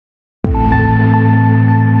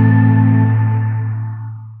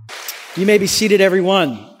You may be seated,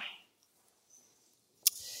 everyone.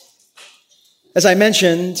 As I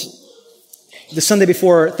mentioned, the Sunday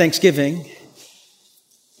before Thanksgiving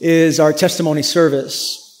is our testimony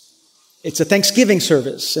service. It's a Thanksgiving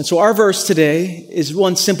service. And so our verse today is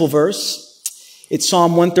one simple verse. It's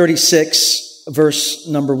Psalm 136, verse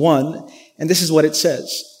number 1. And this is what it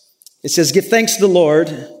says. It says, "Give thanks to the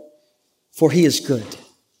Lord, for he is good.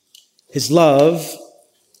 His love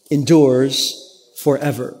endures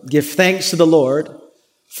forever." Give thanks to the Lord,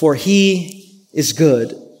 for he is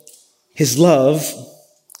good. His love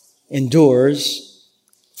endures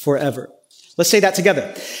forever. Let's say that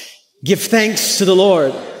together. Give thanks to the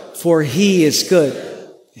Lord, for he is good.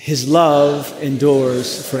 His love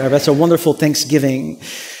endures forever. That's a wonderful Thanksgiving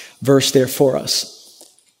verse there for us.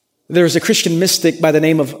 There's a Christian mystic by the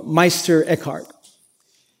name of Meister Eckhart.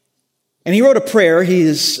 And he wrote a prayer,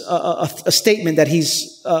 a statement that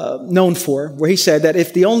he's known for, where he said that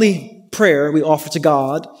if the only prayer we offer to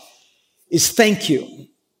God is thank you,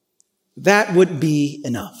 that would be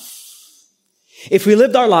enough. If we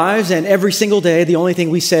lived our lives and every single day the only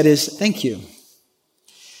thing we said is thank you,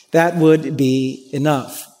 that would be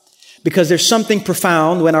enough. Because there's something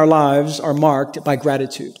profound when our lives are marked by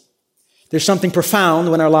gratitude. There's something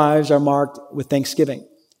profound when our lives are marked with thanksgiving.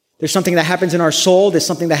 There's something that happens in our soul. There's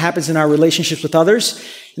something that happens in our relationships with others.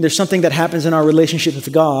 And there's something that happens in our relationship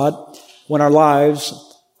with God when our lives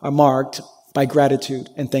are marked by gratitude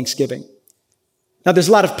and thanksgiving. Now, there's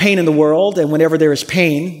a lot of pain in the world, and whenever there is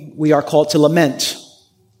pain, we are called to lament.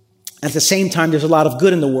 At the same time, there's a lot of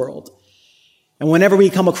good in the world. And whenever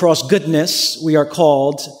we come across goodness, we are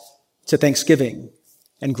called to thanksgiving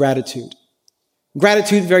and gratitude.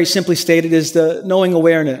 Gratitude, very simply stated, is the knowing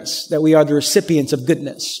awareness that we are the recipients of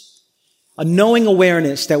goodness. A knowing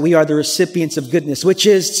awareness that we are the recipients of goodness, which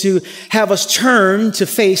is to have us turn to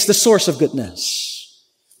face the source of goodness,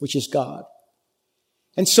 which is God.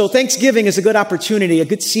 And so Thanksgiving is a good opportunity, a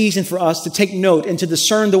good season for us to take note and to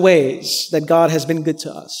discern the ways that God has been good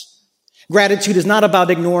to us. Gratitude is not about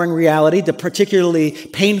ignoring reality, the particularly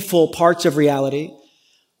painful parts of reality,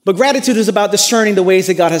 but gratitude is about discerning the ways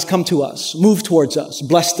that God has come to us, moved towards us,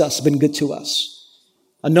 blessed us, been good to us.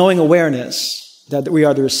 A knowing awareness that we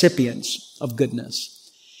are the recipients of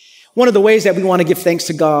goodness. One of the ways that we want to give thanks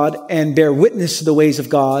to God and bear witness to the ways of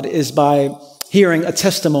God is by hearing a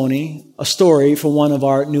testimony, a story from one of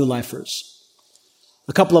our new lifers.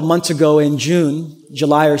 A couple of months ago in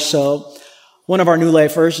July or so, one of our new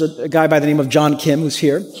lifers, a guy by the name of John Kim, who's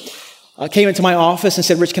here, came into my office and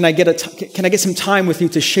said, "Rich, can I get some time with you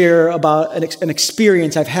to share about an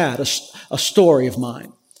experience I've had, a story of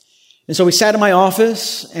mine?" And so we sat in my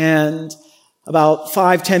office, and about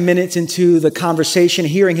 5-10 minutes into the conversation,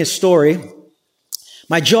 hearing his story,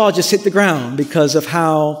 my jaw just hit the ground because of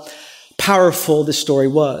how powerful this story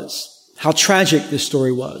was, how tragic this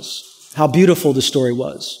story was, how beautiful this story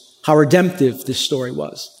was, how redemptive this story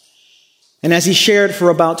was. And as he shared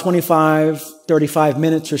for about 25, 35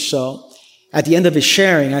 minutes or so, at the end of his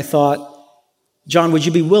sharing, I thought, "John, would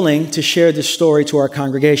you be willing to share this story to our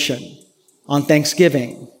congregation on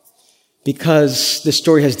Thanksgiving? Because this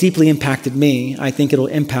story has deeply impacted me. I think it'll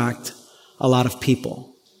impact a lot of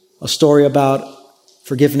people." A story about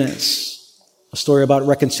forgiveness, a story about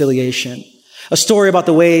reconciliation, a story about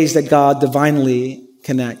the ways that God divinely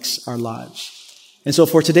connects our lives. And so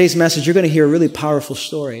for today's message, you're going to hear a really powerful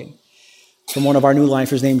story from one of our new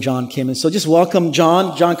lifers named John Kim. And so just welcome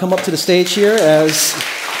John. John, come up to the stage here as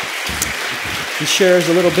he shares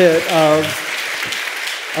a little bit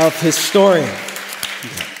of his story.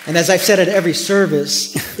 And as I've said at every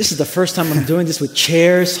service, this is the first time I'm doing this with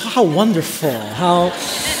chairs. How wonderful.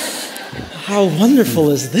 How wonderful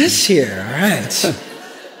is this here? All right.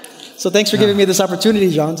 So thanks for giving me this opportunity,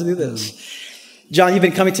 John, to do this. John, you've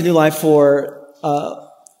been coming to New Life for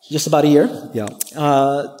just about a year. Yeah.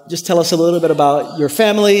 Just tell us a little bit about your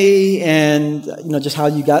family and, just how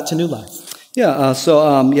you got to New Life. Yeah.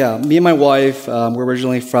 Me and my wife, we're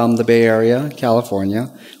originally from the Bay Area, California.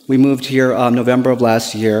 We moved here November of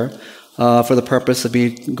last year for the purpose of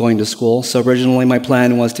going to school. So originally my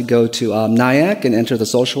plan was to go to NIAC and enter the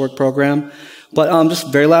social work program. But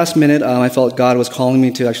just very last minute, I felt God was calling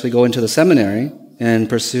me to actually go into the seminary and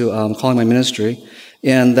pursue calling my ministry.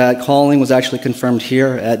 And that calling was actually confirmed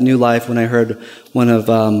here at New Life when I heard one of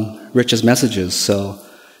Rich's messages. So,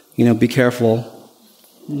 be careful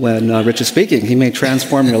when Rich is speaking. He may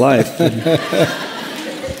transform your life and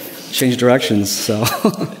change directions. So,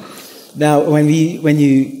 now, when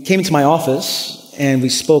you came to my office and we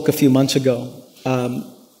spoke a few months ago,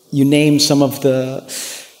 you named some of the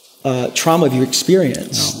trauma you've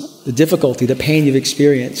experienced, the difficulty, the pain you've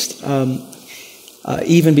experienced.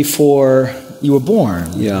 even before you were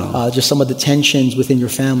born. Yeah. Just some of the tensions within your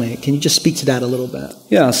family. Can you just speak to that a little bit?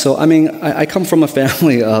 Yeah, so I mean, I come from a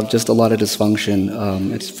family of just a lot of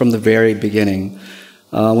dysfunction. It's from the very beginning.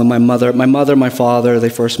 When my mother, my father, they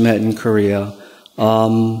first met in Korea.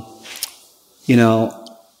 Within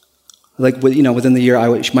the year,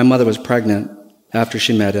 my mother was pregnant after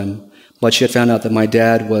she met him, but she had found out that my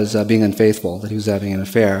dad was being unfaithful, that he was having an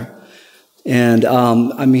affair. And,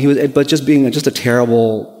 he was, but just being just a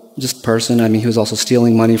terrible person. I mean, he was also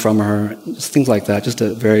stealing money from her, just things like that. Just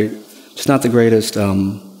not the greatest,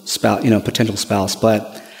 potential spouse.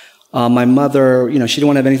 But, my mother, she didn't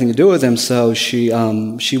want to have anything to do with him, so she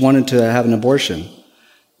wanted to have an abortion.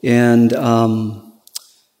 And,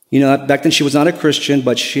 back then she was not a Christian,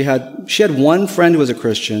 but she had one friend who was a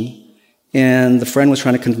Christian, and the friend was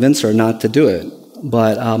trying to convince her not to do it.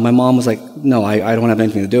 But my mom was like, no, I don't have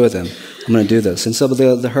anything to do with him. I'm going to do this. And so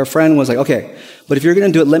her friend was like, okay, but if you're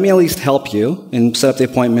going to do it, let me at least help you and set up the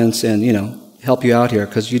appointments and, help you out here,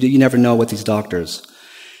 because you never know with these doctors.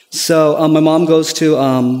 So my mom goes to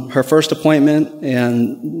her first appointment,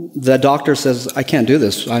 and the doctor says, I can't do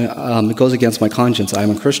this. It goes against my conscience.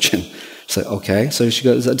 I'm a Christian. She's like, okay. So she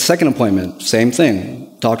goes, at the second appointment, same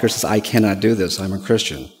thing. Doctor says, I cannot do this. I'm a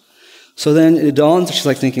Christian. So then it dawns, she's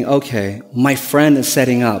like thinking, okay, my friend is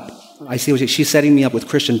setting up. I see she's setting me up with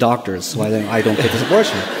Christian doctors, so I don't get this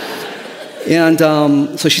abortion. And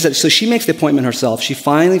so she makes the appointment herself. She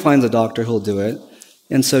finally finds a doctor who'll do it.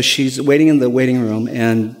 And so she's waiting in the waiting room,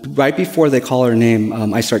 and right before they call her name,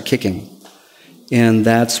 I start kicking. And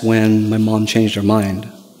that's when my mom changed her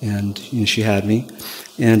mind, and she had me.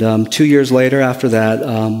 And 2 years later, after that,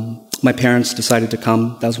 my parents decided to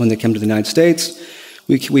come. That was when they came to the United States.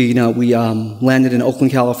 We landed in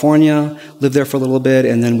Oakland, California, lived there for a little bit,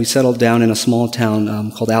 and then we settled down in a small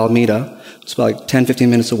town called Alameda. It's about like 10, 15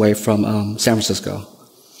 minutes away from San Francisco.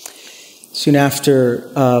 Soon after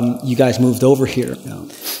you guys moved over here,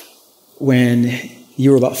 when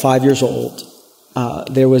you were about 5 years old,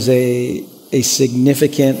 there was a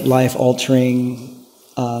significant life-altering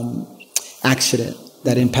accident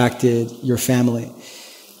that impacted your family.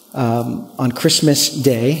 On Christmas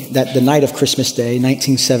Day, the night of Christmas Day,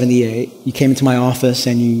 1978, you came into my office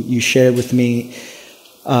and you shared with me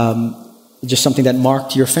just something that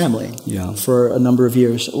marked your family for a number of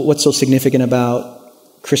years. What's so significant about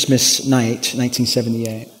Christmas night,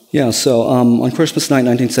 1978? Yeah, so on Christmas night,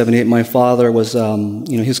 1978, my father was,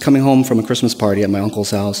 he was coming home from a Christmas party at my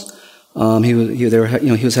uncle's house. He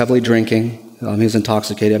was heavily drinking. He was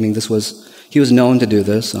intoxicated. I mean, he was known to do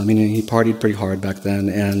this. I mean, he partied pretty hard back then,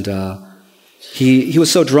 and he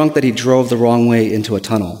was so drunk that he drove the wrong way into a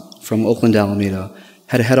tunnel from Oakland to Alameda.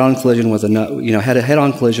 Had a head-on collision with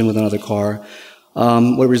another car.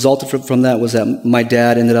 What resulted from that was that my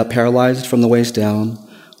dad ended up paralyzed from the waist down,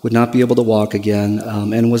 would not be able to walk again,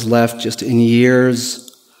 and was left just in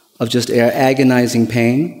years of just agonizing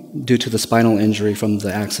pain due to the spinal injury from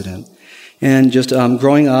the accident. And just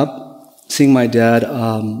growing up, seeing my dad,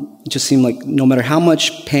 just seemed like no matter how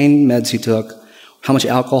much pain meds he took, how much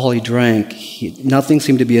alcohol he drank, nothing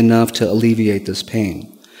seemed to be enough to alleviate this pain.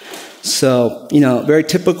 So, very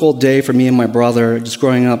typical day for me and my brother, just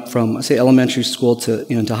growing up from, say, elementary school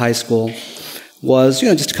to high school, was,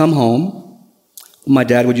 just to come home. My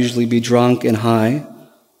dad would usually be drunk and high.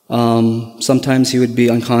 Sometimes he would be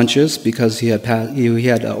unconscious because he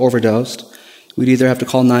had overdosed. We'd either have to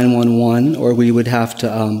call 911 or we would have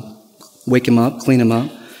to wake him up, clean him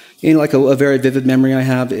up. Like a very vivid memory I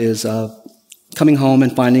have is coming home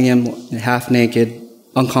and finding him half naked,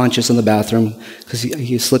 unconscious in the bathroom because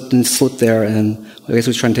he slipped there, and I guess he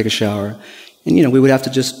was trying to take a shower. And we would have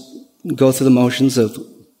to just go through the motions of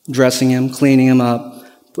dressing him, cleaning him up,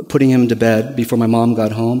 putting him to bed before my mom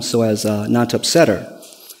got home so as not to upset her.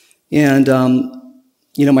 And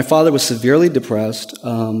my father was severely depressed.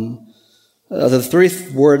 The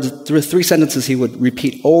three sentences he would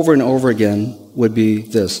repeat over and over again would be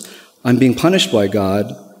this: I'm being punished by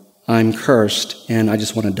God, I'm cursed, and I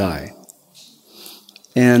just want to die.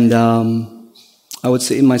 And I would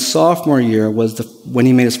say in my sophomore year was when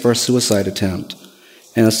he made his first suicide attempt.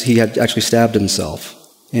 And he had actually stabbed himself.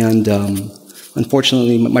 And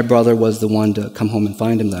unfortunately, my brother was the one to come home and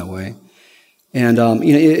find him that way. And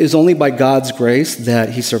it was only by God's grace that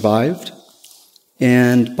he survived.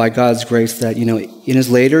 And by God's grace that, in his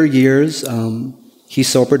later years, he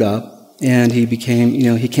sobered up and he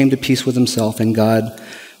came to peace with himself and God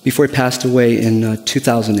before he passed away in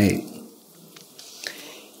 2008.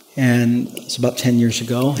 And it's about 10 years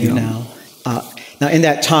ago now. Now, in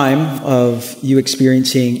that time of you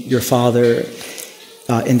experiencing your father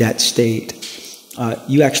in that state,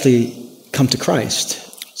 you actually come to Christ.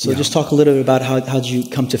 So just talk a little bit about how did you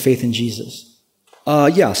come to faith in Jesus?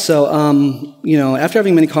 After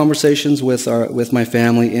having many conversations with my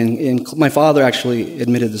family, and my father actually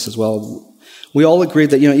admitted this as well, we all agreed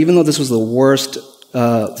that, even though this was the worst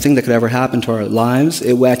thing that could ever happen to our lives,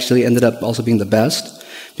 it actually ended up also being the best,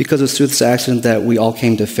 because it was through this accident that we all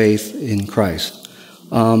came to faith in Christ.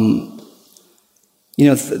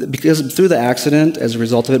 Because through the accident, as a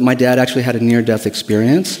result of it, my dad actually had a near-death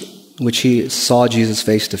experience, which he saw Jesus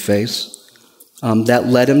face to face. That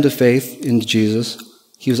led him to faith in Jesus.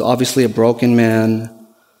 He was obviously a broken man,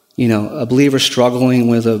 a believer struggling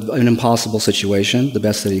with an impossible situation, the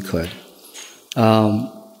best that he could. My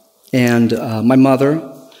mother,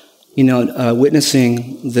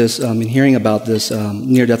 witnessing this and hearing about this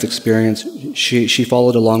near-death experience, she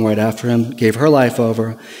followed along right after him, gave her life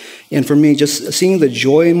over. And for me, just seeing the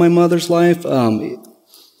joy in my mother's life,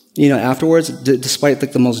 afterwards, despite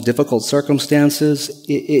the most difficult circumstances,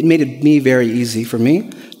 it made it very easy for me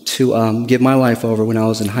to give my life over when I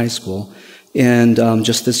was in high school. And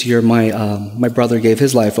just this year, my brother gave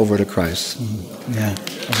his life over to Christ. Mm-hmm. Yeah,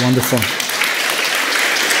 wonderful.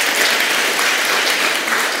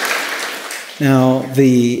 Now,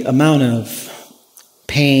 the amount of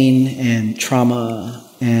pain and trauma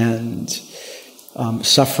and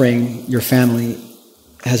suffering your family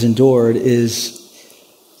has endured is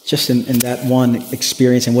just in that one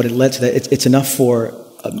experience and what it led to that, it's enough for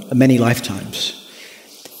many lifetimes.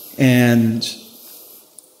 And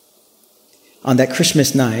on that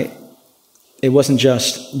Christmas night, it wasn't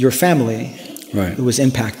just your family who was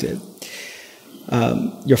impacted.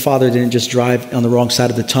 Your father didn't just drive on the wrong side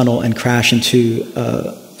of the tunnel and crash into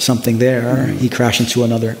something there. Right. He crashed into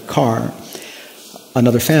another car,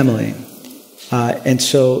 another family. And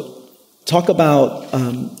so talk about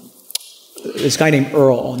this guy named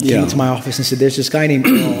Earl came to my office and said, there's this guy named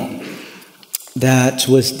Earl that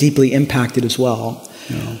was deeply impacted as well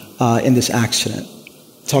in this accident.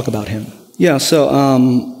 Talk about him. Yeah, so I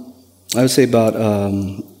would say about,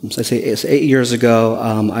 it's 8 years ago,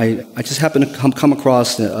 I just happened to come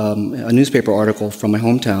across a newspaper article from my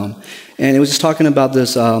hometown, and it was just talking about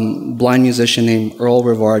this blind musician named Earl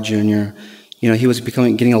Rivard Jr. He was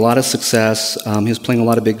getting a lot of success. He was playing a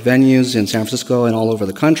lot of big venues in San Francisco and all over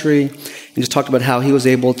the country. And just talked about how he was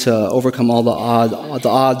able to overcome all the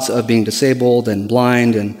odds of being disabled and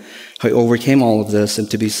blind, and how he overcame all of this and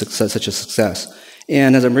to be such a success.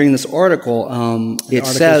 And as I'm reading this article, it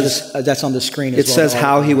says that's on the screen. It says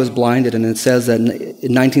how he was blinded, and it says that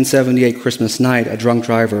in 1978 Christmas night, a drunk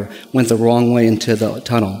driver went the wrong way into the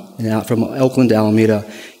tunnel from Oakland to Alameda,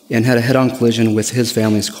 and had a head-on collision with his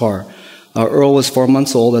family's car. Earl was 4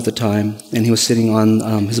 months old at the time, and he was sitting on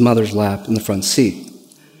his mother's lap in the front seat.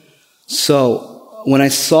 So when I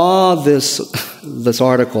saw this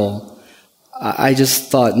article, I just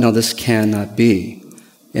thought, no, this cannot be.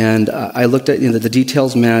 And I looked at, the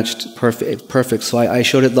details matched perfect. So I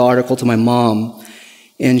showed the article to my mom,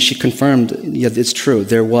 and she confirmed, yeah, it's true.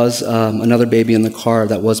 There was another baby in the car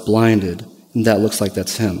that was blinded, and that looks like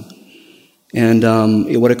that's him. And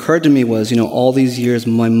what occurred to me was, all these years,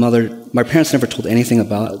 my parents never told anything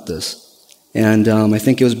about this. And I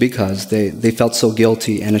think it was because they felt so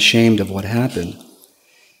guilty and ashamed of what happened.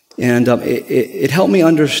 And it helped me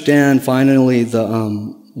understand, finally,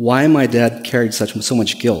 why my dad carried so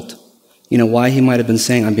much guilt. Why he might have been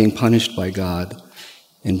saying, I'm being punished by God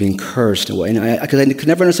and being cursed. Because I could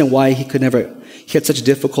never understand why he had such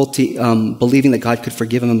difficulty believing that God could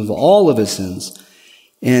forgive him of all of his sins.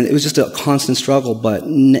 And it was just a constant struggle. But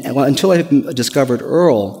until I discovered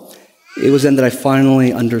Earl, it was then that I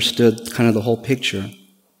finally understood kind of the whole picture.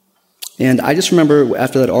 And I just remember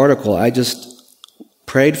after that article, I just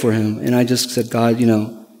prayed for him. And I just said, God,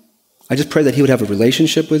 I just pray that he would have a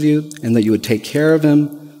relationship with you and that you would take care of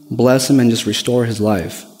him, bless him, and just restore his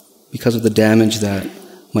life because of the damage that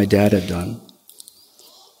my dad had done.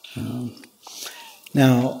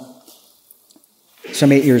 Now,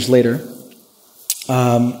 some 8 years later,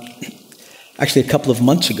 actually a couple of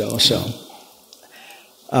months ago or so,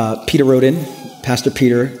 Peter Roden, Pastor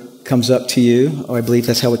Peter, comes up to you, or I believe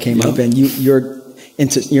that's how it came up, and you're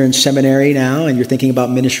in seminary now, and you're thinking about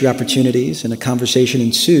ministry opportunities, and a conversation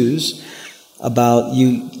ensues about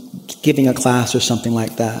you giving a class or something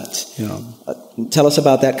like that. Tell us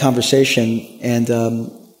about that conversation and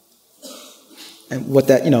what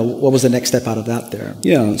what was the next step out of that there?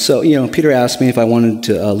 Yeah, so Peter asked me if I wanted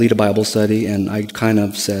to lead a Bible study, and I kind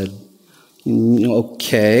of said,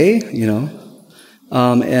 okay,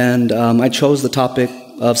 and I chose the topic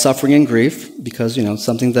of suffering and grief because it's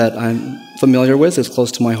something that I'm familiar with. It's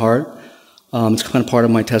close to my heart. It's kind of part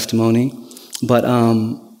of my testimony. But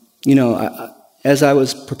as I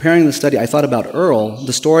was preparing the study, I thought about Earl,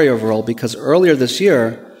 the story of Earl, because earlier this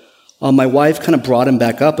year, my wife kind of brought him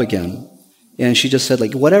back up again. And she just said,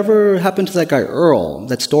 like, whatever happened to that guy Earl,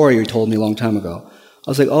 that story you told me a long time ago? I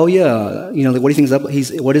was like, oh yeah, what do you think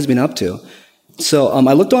what has he been up to? So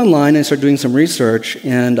I looked online and I started doing some research,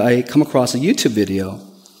 and I come across a YouTube video.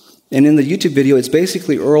 And in the YouTube video, it's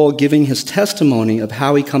basically Earl giving his testimony of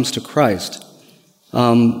how he comes to Christ,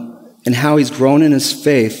 and how he's grown in his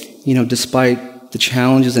faith, despite the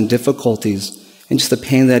challenges and difficulties and just the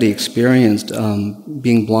pain that he experienced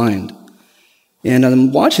being blind. And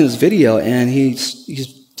I'm watching this video, and he's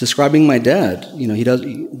describing my dad. He does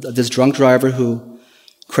this drunk driver who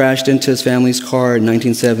crashed into his family's car in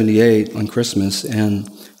 1978 on Christmas, and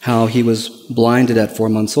how he was blinded at 4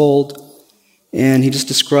 months old. And he just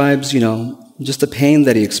describes, just the pain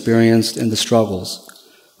that he experienced and the struggles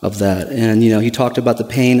of that. And, he talked about the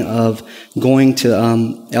pain of going to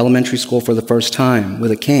elementary school for the first time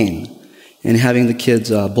with a cane and having the kids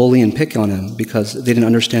bully and pick on him because they didn't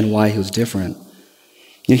understand why he was different.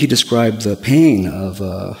 He described the pain of,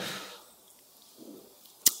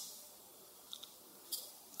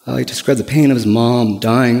 he described the pain of his mom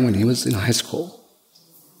dying when he was in high school.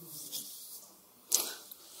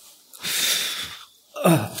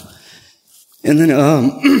 And then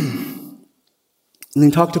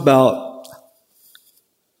he talked about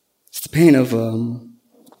the pain of,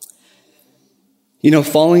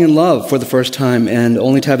 falling in love for the first time and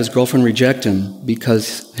only to have his girlfriend reject him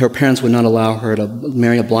because her parents would not allow her to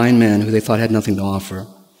marry a blind man who they thought had nothing to offer.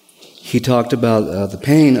 He talked about the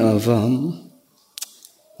pain of,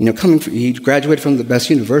 he graduated from the best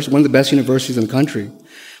university, one of the best universities in the country,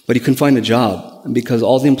 but he couldn't find a job because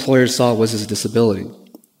all the employers saw was his disability.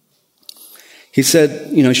 He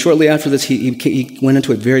said, shortly after this, he went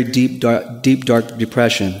into a very deep, dark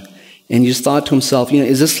depression. And he just thought to himself,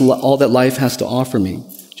 is this all that life has to offer me?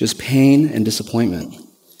 Just pain and disappointment.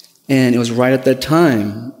 And it was right at that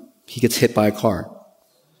time he gets hit by a car.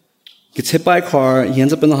 He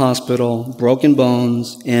ends up in the hospital, broken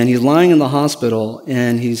bones, and he's lying in the hospital,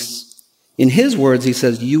 and in his words, he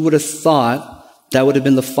says, you would have thought that would have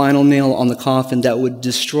been the final nail on the coffin that would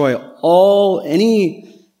destroy any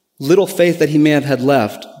little faith that he may have had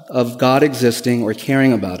left of God existing or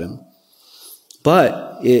caring about him.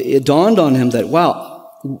 But it dawned on him that,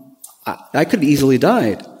 wow, I could have easily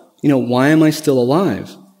died. Why am I still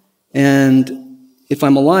alive? And if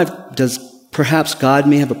I'm alive, does perhaps God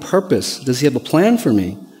may have a purpose? Does he have a plan for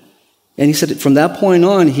me? And he said from that point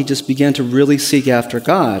on, he just began to really seek after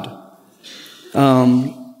God.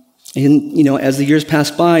 And, as the years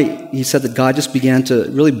passed by, he said that God just began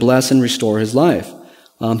to really bless and restore his life.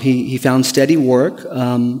 He found steady work,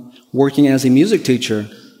 working as a music teacher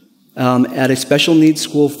at a special needs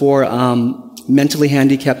school for mentally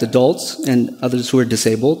handicapped adults and others who are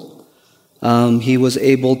disabled. He was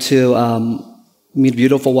able to meet a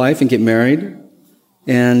beautiful wife and get married.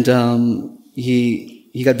 And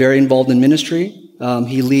he got very involved in ministry.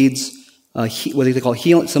 He leads what they call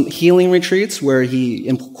some healing retreats where he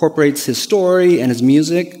incorporates his story and his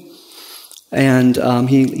music. And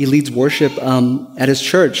he leads worship at his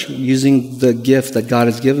church using the gift that God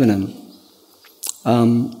has given him.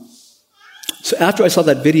 So after I saw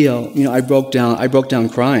that video, I broke down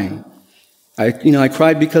crying. I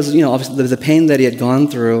cried because, obviously the pain that he had gone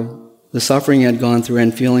through, the suffering he had gone through,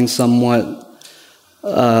 and feeling somewhat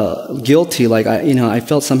guilty, like I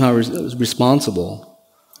felt somehow responsible.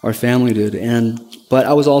 Our family did, but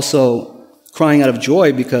I was also crying out of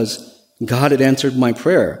joy because God had answered my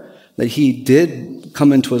prayer, that He did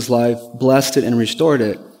come into his life, blessed it, and restored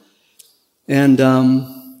it. And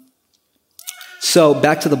so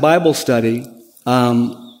back to the Bible study,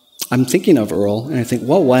 I'm thinking of Earl, and I think,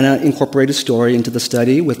 well, why not incorporate a story into the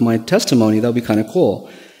study with my testimony? That would be kind of cool.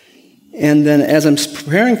 And then as I'm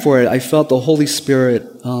preparing for it, I felt the Holy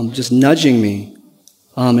Spirit just nudging me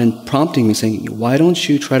and prompting me, saying, why don't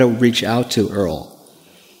you try to reach out to Earl?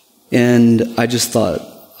 And I just thought,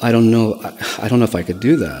 I don't know if I could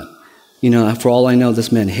do that. For all I know,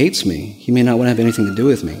 this man hates me. He may not want to have anything to do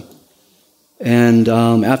with me. And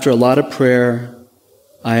after a lot of prayer,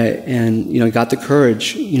 I got the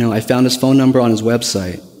courage. I found his phone number on his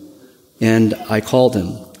website, and I called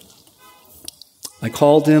him.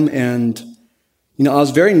 And I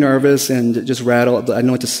was very nervous and just rattled. I didn't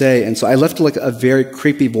know what to say, and so I left like a very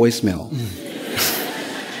creepy voicemail.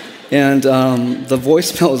 And the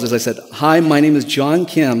voicemail was, as I said, "Hi, my name is John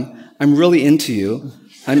Kim. I'm really into you.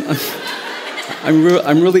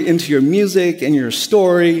 I'm really into your music and your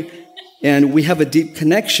story, and we have a deep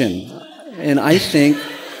connection. And I think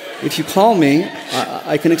if you call me,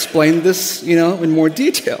 I can explain this, in more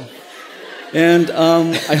detail. And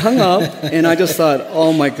I hung up, and I just thought,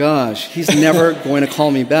 oh my gosh, he's never going to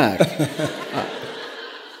call me back.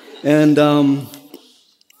 And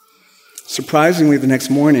surprisingly, the next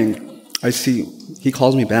morning, I see he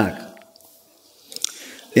calls me back.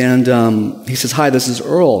 And he says, hi, this is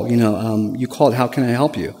Earl. You called. How can I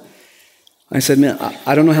help you? I said, man,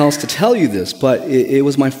 I don't know how else to tell you this, but it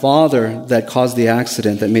was my father that caused the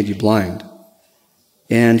accident that made you blind.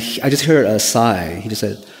 And I just heard a sigh. He just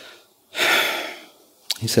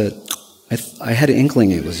said, I had an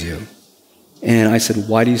inkling it was you. And I said,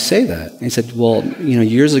 why do you say that? And he said, well,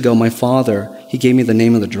 years ago, my father, he gave me the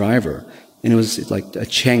name of the driver, and it was like a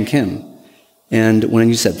Chang Kim. And when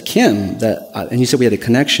you said Kim, and you said we had a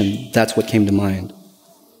connection, that's what came to mind.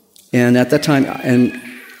 And at that time,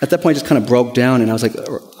 at that point, I just kind of broke down, and I was like,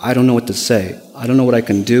 I don't know what to say. I don't know what I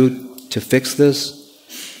can do to fix this.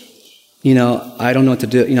 I don't know what to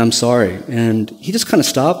do. I'm sorry. And he just kind of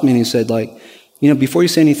stopped me, and he said, before you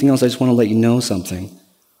say anything else, I just want to let you know something.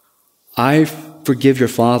 I forgive your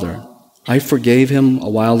father. I forgave him a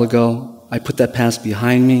while ago. I put that past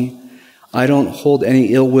behind me. I don't hold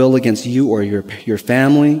any ill will against you or your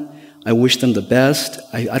family. I wish them the best.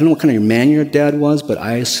 I don't know what kind of man your dad was, but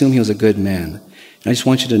I assume he was a good man. And I just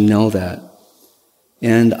want you to know that.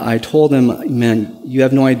 And I told him, man, you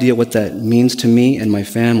have no idea what that means to me and my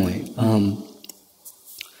family. I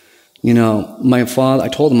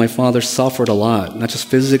told him my father suffered a lot, not just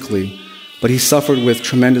physically, but he suffered with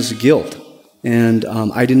tremendous guilt. And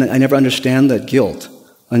I never understand that guilt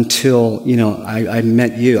until, I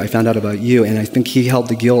met you. I found out about you, and I think he held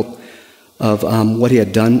the guilt of what he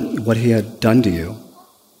had done to you,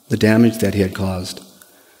 the damage that he had caused.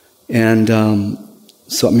 And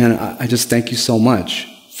so, man, I just thank you so much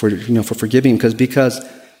for forgiving, because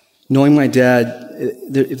knowing my dad,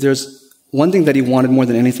 if there's one thing that he wanted more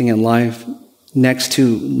than anything in life, next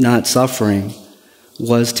to not suffering,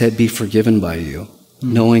 was to be forgiven by you,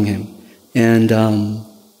 knowing him. And,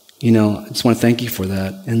 I just want to thank you for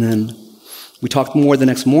that. And then we talked more the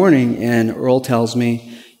next morning, and Earl tells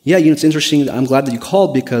me, yeah, it's interesting. I'm glad that you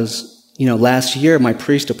called because, last year my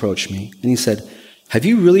priest approached me, and he said, have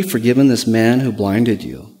you really forgiven this man who blinded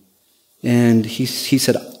you? And he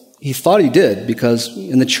said he thought he did because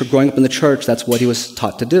growing up in the church, that's what he was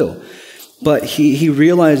taught to do. But he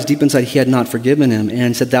realized deep inside he had not forgiven him,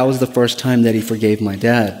 and said that was the first time that he forgave my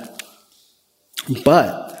dad.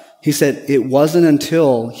 But he said it wasn't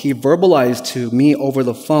until he verbalized to me over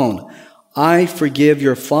the phone, I forgive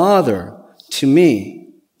your father, to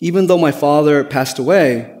me. Even though my father passed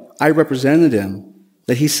away, I represented him.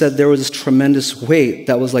 That he said there was this tremendous weight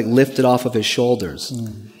that was lifted off of his shoulders.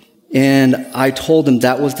 And I told him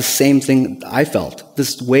that was the same thing I felt.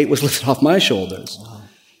 This weight was lifted off my shoulders. Wow.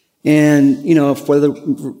 And,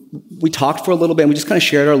 we talked for a little bit, and we just kind of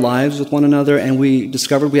shared our lives with one another, and we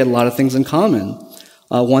discovered we had a lot of things in common.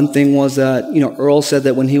 One thing was that, Earl said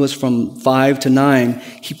that when he was from 5 to 9,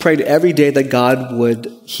 he prayed every day that God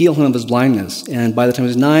would heal him of his blindness. And by the time he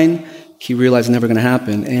was 9, he realized it's never going to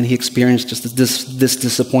happen, and he experienced just this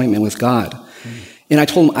disappointment with God. And I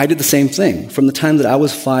told him I did the same thing. From the time that I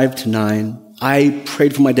was 5 to 9, I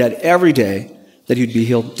prayed for my dad every day that he'd be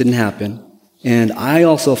healed. Didn't happen. And I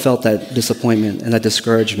also felt that disappointment and that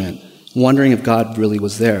discouragement, wondering if God really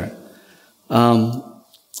was there.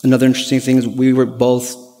 Another interesting thing is we were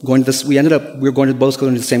both going to both go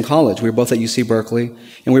to the same college. We were both at UC Berkeley,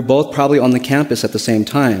 and we were both probably on the campus at the same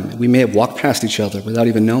time. We may have walked past each other without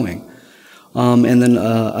even knowing. And then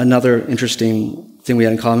another interesting thing we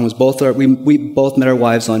had in common was we both met our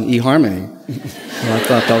wives on eHarmony. So I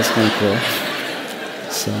thought that was kind of cool.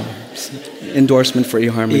 So endorsement for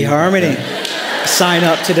eHarmony. eHarmony. Sign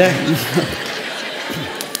up today.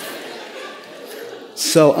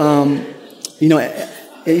 So,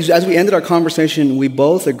 as we ended our conversation, we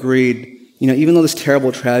both agreed, even though this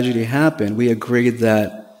terrible tragedy happened, we agreed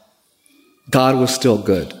that God was still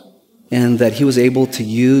good and that he was able to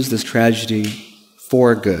use this tragedy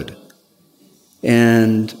for good.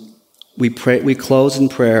 And we closed in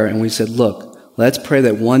prayer, and we said, look, let's pray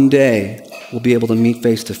that one day we'll be able to meet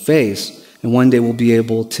face to face, and one day we'll be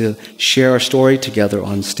able to share our story together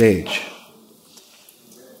on stage.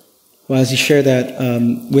 Well, as you shared that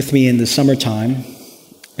with me in the summertime,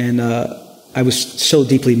 and I was so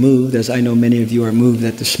deeply moved, as I know many of you are moved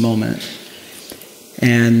at this moment.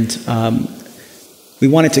 And we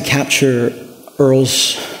wanted to capture Earl's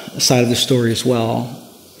side of the story as well.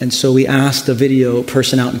 And so we asked a video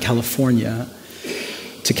person out in California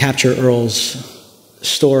to capture Earl's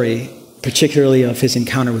story, particularly of his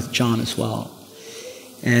encounter with John as well.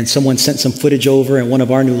 And someone sent some footage over, and one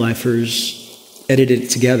of our New Lifers edited it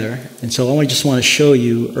together. And so I just want to show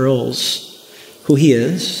you who he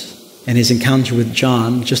is and his encounter with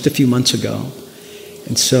John just a few months ago.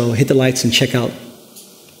 And so hit the lights and check out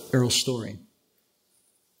Earl's story.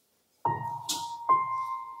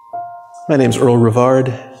 My name's Earl Rivard.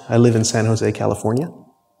 I live in San Jose, California.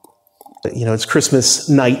 It's Christmas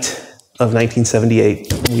night of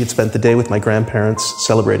 1978. We had spent the day with my grandparents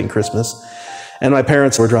celebrating Christmas. And my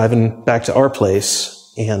parents were driving back to our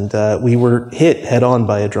place, and we were hit head-on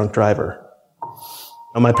by a drunk driver.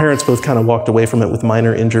 My parents both kind of walked away from it with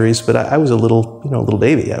minor injuries, but I was a little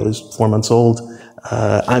baby. I was 4 months old.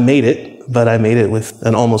 I made it, but I made it with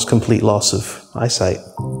an almost complete loss of eyesight.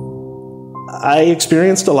 I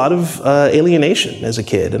experienced a lot of alienation as a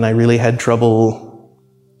kid, and I really had trouble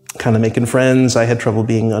kind of making friends. I had trouble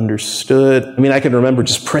being understood. I can remember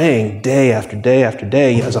just praying day after day after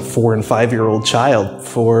day as a 4 and 5 year old child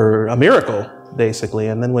for a miracle, basically.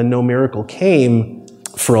 And then when no miracle came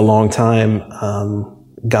for a long time,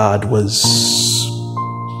 God was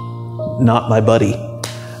not my buddy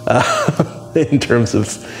in terms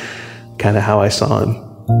of kind of how I saw him.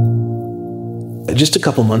 Just a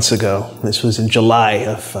couple months ago, this was in July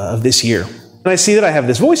of this year, and I see that I have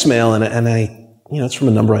this voicemail, and I it's from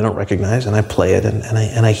a number I don't recognize, and I play it,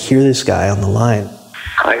 and I hear this guy on the line.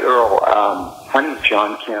 Hi, Earl. My name's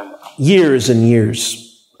John Kim. Years and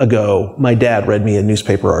years ago, my dad read me a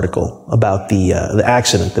newspaper article about the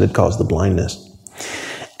accident that had caused the blindness.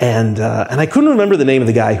 And I couldn't remember the name of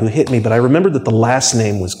the guy who hit me, but I remembered that the last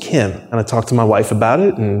name was Kim. And I talked to my wife about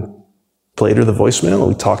it and played her the voicemail, and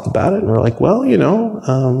we talked about it, and we're like, well,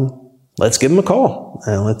 let's give him a call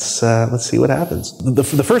and let's see what happens. The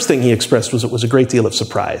first thing he expressed was a great deal of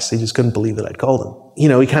surprise. He just couldn't believe that I'd called him. He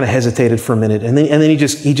kind of hesitated for a minute, and then he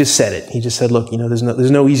just said it. He just said, look,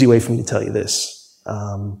 there's no easy way for me to tell you this.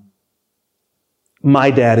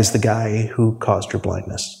 My dad is the guy who caused your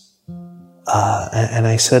blindness. And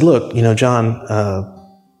I said, look, John,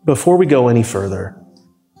 before we go any further,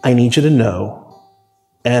 I need you to know,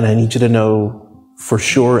 and I need you to know for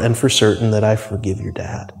sure and for certain that I forgive your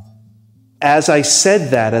dad. As I said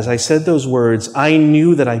those words, I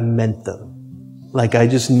knew that I meant them. Like I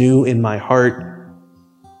just knew in my heart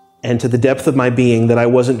and to the depth of my being that I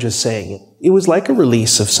wasn't just saying it. It was like a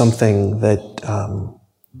release of something that,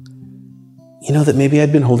 that maybe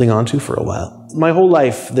I'd been holding on to for a while. My whole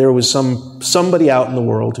life, there was somebody out in the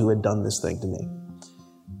world who had done this thing to me.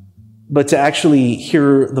 But to actually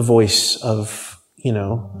hear the voice of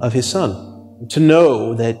his son, to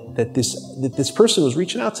know that this person was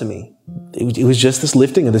reaching out to me, it was just this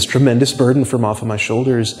lifting of this tremendous burden from off of my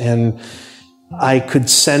shoulders, and I could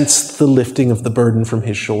sense the lifting of the burden from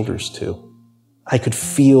his shoulders too. I could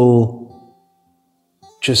feel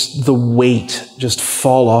just the weight just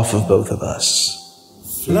fall off of both of us.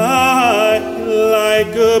 Fly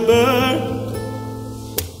like a bird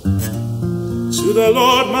to the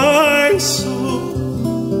Lord, my soul.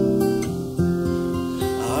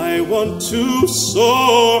 I want to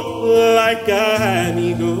soar like an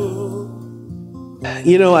eagle.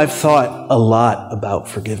 I've thought a lot about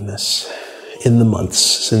forgiveness in the months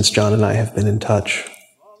since John and I have been in touch.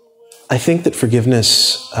 I think that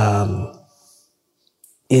forgiveness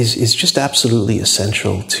is just absolutely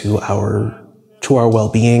essential to our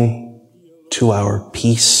well-being, to our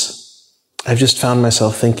peace. I've just found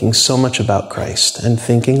myself thinking so much about Christ and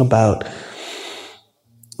thinking about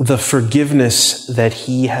the forgiveness that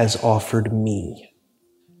he has offered me.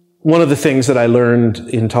 One of the things that I learned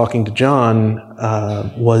in talking to John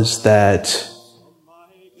was that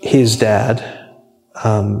his dad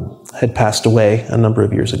had passed away a number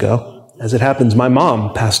of years ago. As it happens, my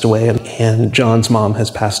mom passed away, and John's mom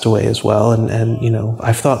has passed away as well. And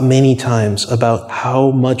I've thought many times about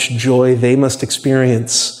how much joy they must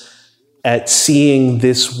experience at seeing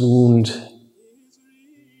this wound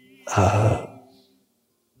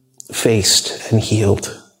faced and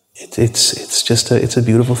healed. It's a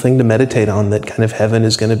beautiful thing to meditate on, that kind of heaven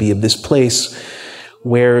is going to be this place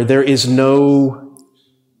where there is no,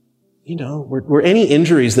 where any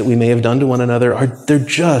injuries that we may have done to one another they're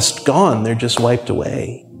just gone. They're just wiped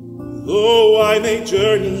away. Though I may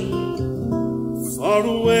journey far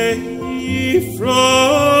away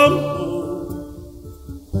from home,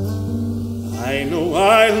 I know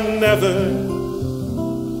I'll never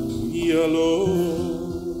be alone.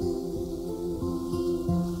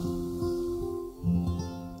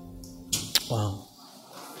 Wow.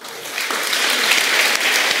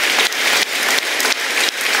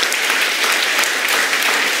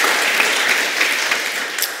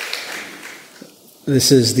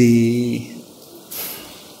 This is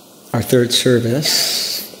our third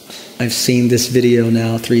service. I've seen this video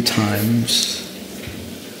now 3 times,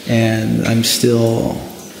 and I'm still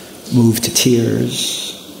moved to tears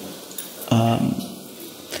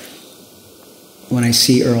when I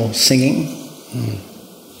see Earl singing,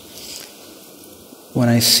 when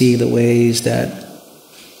I see the ways that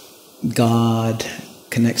God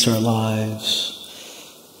connects our lives.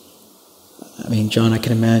 I mean, John, I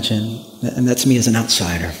can imagine, and that's me as an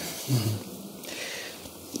outsider.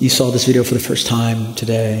 You saw this video for the first time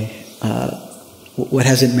today. What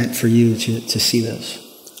has it meant for you to see this?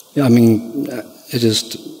 Yeah, I mean, it's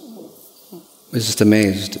just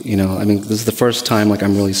amazed. You know, I mean, this is the first time like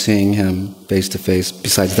I'm really seeing him face to face.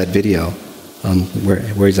 Besides that video,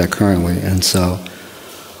 where he's at currently, and so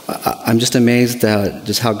I'm just amazed at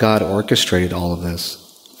just how God orchestrated all of this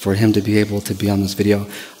for him to be able to be on this video,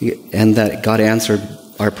 and that God answered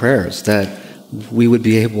our prayers, that we would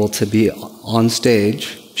be able to be on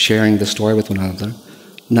stage sharing the story with one another.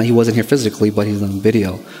 Now, he wasn't here physically, but he's on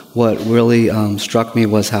video. What really struck me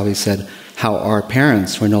was how he said how our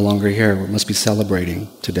parents were no longer here, we must be celebrating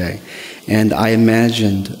today. And I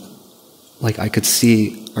imagined, like I could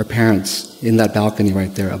see our parents in that balcony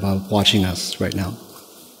right there about watching us right now,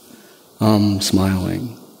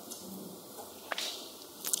 smiling.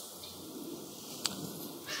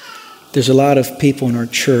 There's a lot of people in our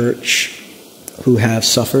church who have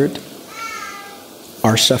suffered,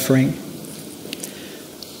 are suffering.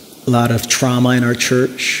 A lot of trauma in our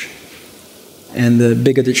church. And the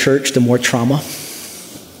bigger the church, the more trauma.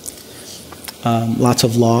 Lots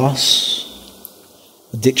of loss,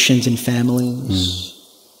 addictions in families,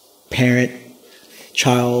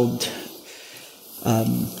 parent-child,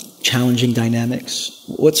 challenging dynamics.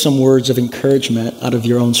 What's some words of encouragement out of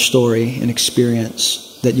your own story and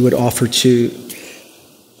experience that you would offer to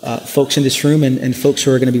folks in this room and folks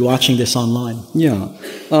who are going to be watching this online? Yeah.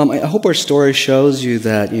 I hope our story shows you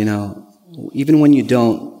that, you know, even when you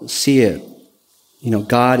don't see it, you know,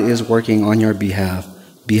 God is working on your behalf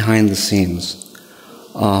behind the scenes.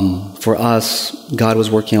 For us, God was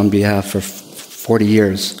working on behalf for 40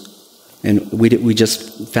 years, and we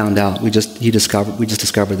just found out. We just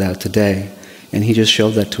discovered that today, and He just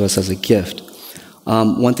showed that to us as a gift.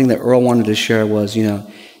 One thing that Earl wanted to share was, you know,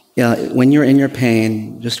 when you're in your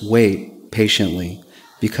pain, just wait patiently,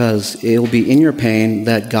 because it will be in your pain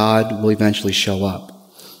that God will eventually show up.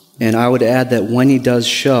 And I would add that when He does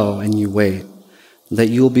show and you wait, that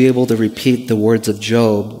you will be able to repeat the words of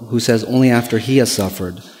Job, who says only after he has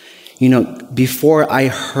suffered, you know, before I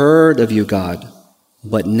heard of you, God,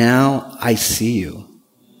 but now I see you.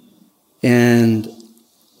 And,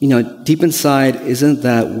 you know, deep inside, isn't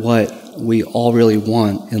that what we all really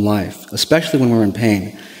want in life, especially when we're in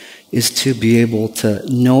pain, is to be able to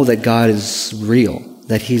know that God is real,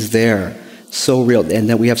 that He's there, so real, and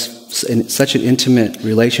that we have such an intimate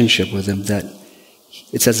relationship with Him that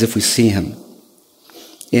it's as if we see Him.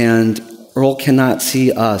 And Earl cannot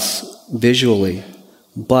see us visually,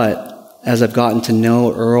 but as I've gotten to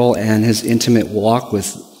know Earl and his intimate walk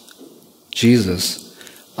with Jesus,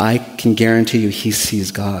 I can guarantee you he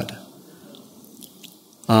sees God.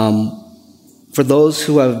 For those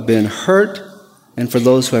who have been hurt and for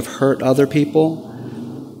those who have hurt other people,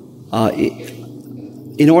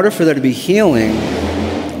 in order for there to be healing,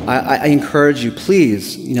 I encourage you,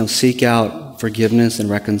 please, you know, seek out forgiveness and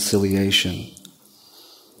reconciliation.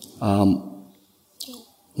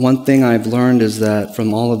 One thing I've learned is that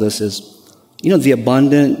from all of this is, you know, the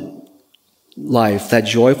abundant life, that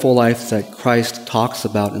joyful life that Christ talks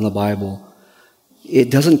about in the Bible, it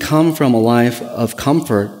doesn't come from a life of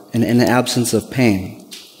comfort and an absence of pain,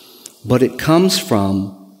 but it comes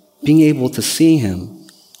from being able to see Him,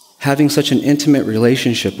 having such an intimate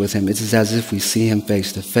relationship with Him. It's as if we see Him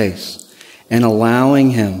face to face, and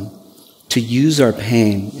allowing Him to use our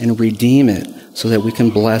pain and redeem it so that we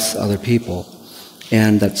can bless other people.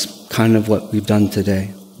 And that's kind of what we've done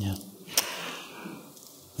today. Yeah.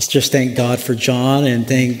 Let's just thank God for John and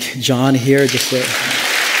thank John here.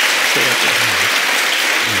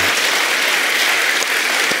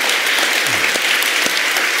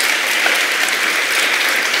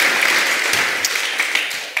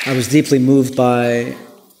 I was deeply moved by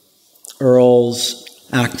Earl's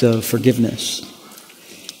act of forgiveness.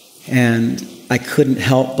 And I couldn't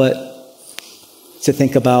help but to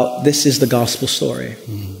think about, this is the gospel story.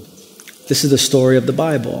 This is the story of the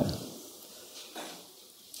Bible.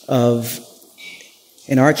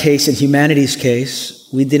 In our case, in humanity's case,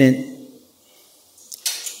 we didn't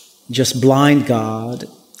just blind God,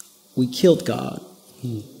 we killed God.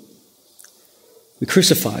 We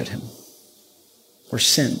crucified Him for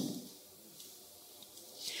sin.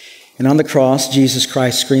 And on the cross, Jesus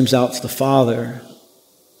Christ screams out to the Father,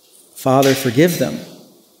 Father, forgive them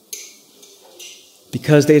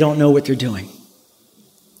because they don't know what they're doing.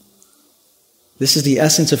 This is the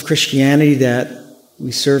essence of Christianity, that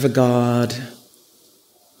we serve a God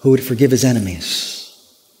who would forgive his enemies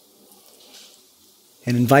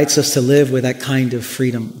and invites us to live with that kind of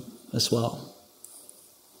freedom as well.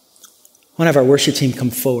 I want to have our worship team come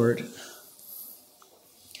forward.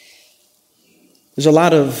 There's a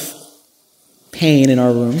lot of pain in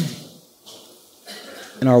our room,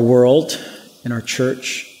 in our world, in our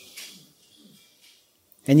church.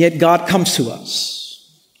 And yet God comes to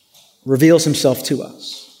us, reveals himself to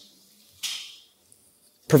us,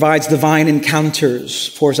 provides divine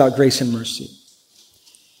encounters, pours out grace and mercy.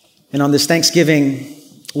 And on this Thanksgiving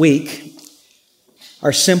week,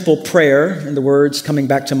 our simple prayer, in the words coming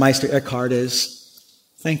back to Meister Eckhart, is,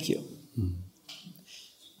 thank you.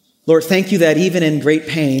 Lord, thank you that even in great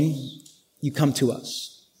pain, you come to us.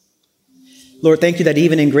 Lord, thank you that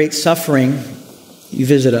even in great suffering, you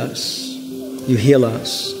visit us, you heal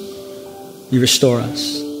us, you restore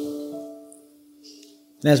us.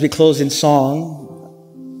 And as we close in song,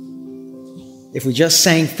 if we just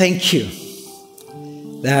sang thank you,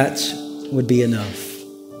 that would be enough.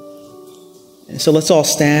 And so let's all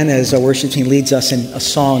stand as our worship team leads us in a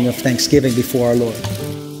song of thanksgiving before our Lord.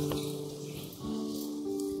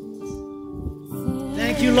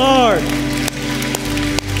 Thank you, Lord.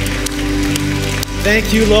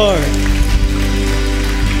 Thank you, Lord.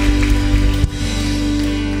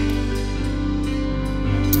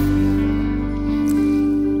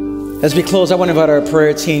 As we close, I want to invite our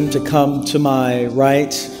prayer team to come to my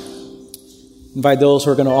right. Invite those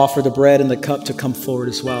who are going to offer the bread and the cup to come forward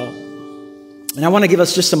as well. And I want to give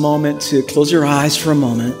us just a moment to close your eyes for a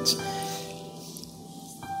moment.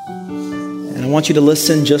 And I want you to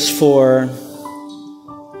listen just for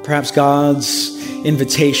perhaps God's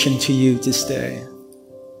invitation to you this day.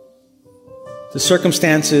 The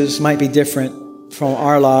circumstances might be different from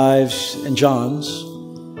our lives and John's,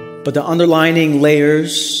 but the underlining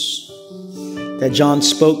layers that John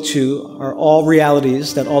spoke to are all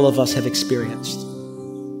realities that all of us have experienced.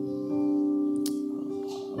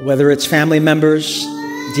 Whether it's family members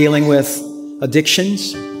dealing with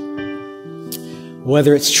addictions,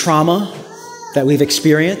 whether it's trauma that we've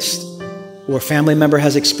experienced or a family member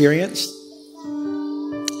has experienced,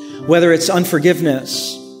 whether it's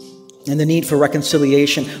unforgiveness and the need for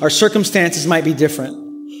reconciliation, our circumstances might be different,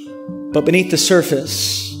 but beneath the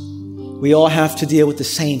surface, we all have to deal with the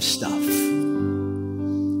same stuff.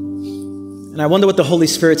 And I wonder what the Holy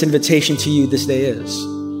Spirit's invitation to you this day is.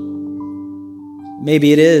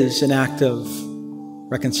 Maybe it is an act of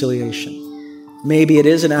reconciliation. Maybe it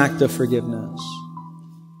is an act of forgiveness.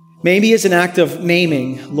 Maybe it's an act of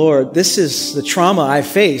naming, Lord, this is the trauma I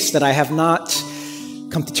face that I have not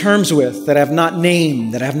come to terms with, that I have not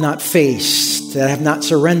named, that I have not faced, that I have not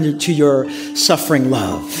surrendered to your suffering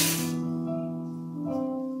love.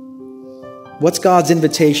 What's God's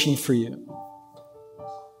invitation for you?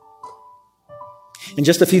 In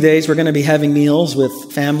just a few days, we're going to be having meals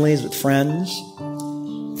with families, with friends.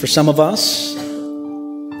 For some of us,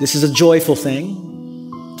 this is a joyful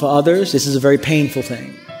thing. For others, this is a very painful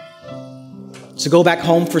thing. To go back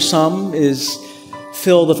home for some is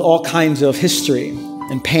filled with all kinds of history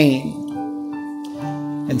and pain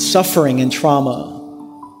and suffering and trauma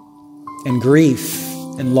and grief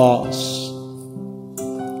and loss.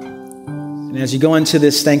 And as you go into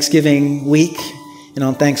this Thanksgiving week, and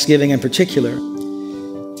on Thanksgiving in particular,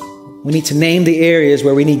 we need to name the areas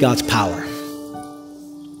where we need God's power,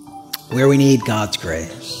 where we need God's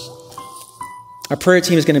grace. Our prayer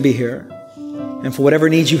team is going to be here. And for whatever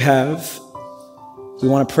needs you have, we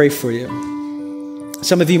want to pray for you.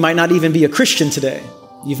 Some of you might not even be a Christian today.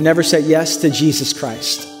 You've never said yes to Jesus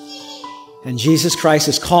Christ. And Jesus Christ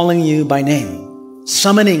is calling you by name,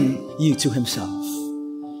 summoning you to himself.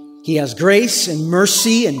 He has grace and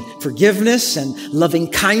mercy and forgiveness and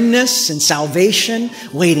loving kindness and salvation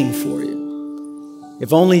waiting for you.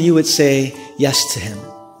 If only you would say yes to him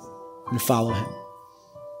and follow him.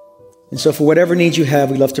 And so for whatever needs you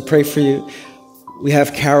have, we'd love to pray for you. We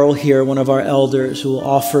have Carol here, one of our elders, who will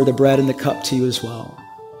offer the bread and the cup to you as well.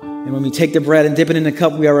 And when we take the bread and dip it in the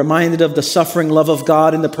cup, we are reminded of the suffering love of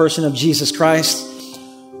God in the person of Jesus Christ,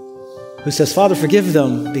 who says, Father, forgive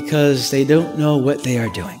them because they don't know what they are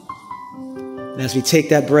doing. And as we take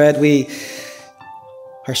that bread, we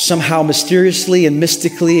are somehow mysteriously and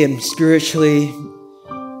mystically and spiritually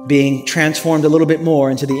being transformed a little bit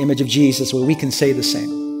more into the image of Jesus, where we can say the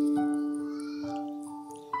same.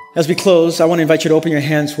 As we close, I want to invite you to open your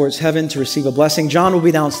hands towards heaven to receive a blessing. John will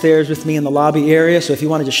be downstairs with me in the lobby area, so if you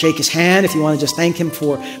want to just shake his hand, if you want to just thank him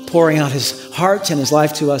for pouring out his heart and his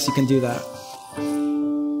life to us, you can do that.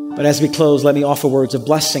 But as we close, let me offer words of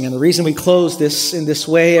blessing. And the reason we close this in this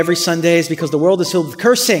way every Sunday is because the world is filled with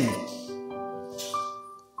cursing.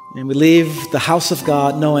 And we leave the house of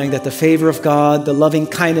God knowing that the favor of God, the loving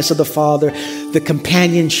kindness of the Father, the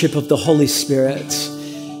companionship of the Holy Spirit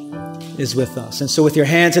is with us. And so with your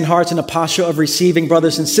hands and hearts in a posture of receiving,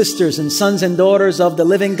 brothers and sisters and sons and daughters of the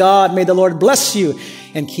living God, may the Lord bless you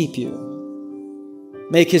and keep you.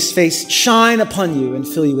 Make his face shine upon you and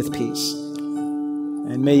fill you with peace.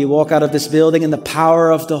 And may you walk out of this building in the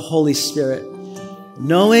power of the Holy Spirit,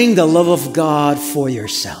 knowing the love of God for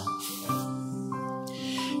yourself.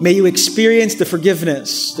 May you experience the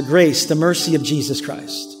forgiveness, the grace, the mercy of Jesus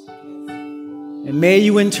Christ. And may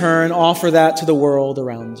you in turn offer that to the world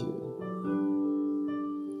around you.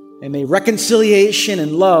 And may reconciliation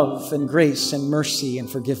and love and grace and mercy and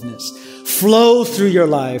forgiveness flow through your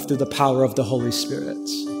life through the power of the Holy Spirit.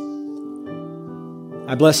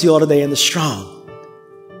 I bless you all today in the strong,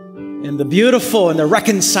 in the beautiful, and the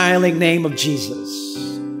reconciling name of Jesus.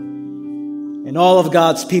 And all of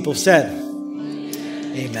God's people said,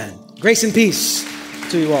 Amen. Grace and peace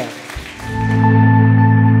to you all.